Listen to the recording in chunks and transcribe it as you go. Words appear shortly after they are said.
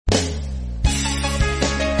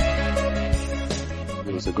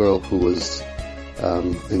was a girl who was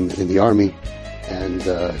in the army,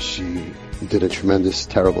 and she did a tremendous,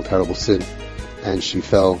 terrible sin, and she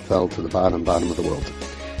fell to the bottom of the world.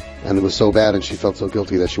 And it was so bad, and she felt so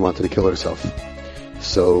guilty that she wanted to kill herself.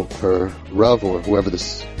 So her Rav, or whoever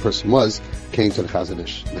this person was, came to the Chazon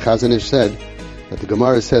Ish. The Chazon Ish said that the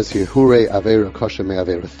Gemara says here, Hure Avera Kosher Me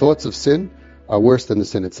Avera. Thoughts of sin are worse than the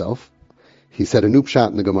sin itself. He said a new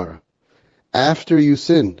pshat in the Gemara. After you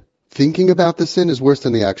sin, thinking about the sin is worse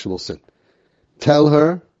than the actual sin. Tell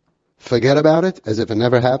her, forget about it as if it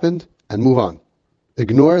never happened, and move on.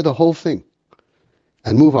 Ignore the whole thing,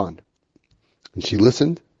 and move on. And she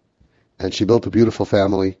listened, and she built a beautiful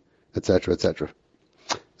family, etc., etc.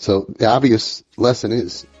 So the obvious lesson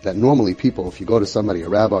is that normally people, if you go to somebody, a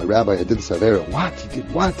rabbi, I did this avera, what? He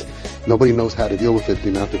did what? Nobody knows how to deal with it. The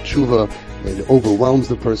amount of tshuva, it overwhelms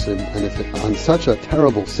the person. And if on such a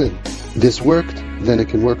terrible sin, this worked, then it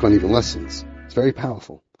can work on even less sins. It's very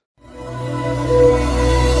powerful.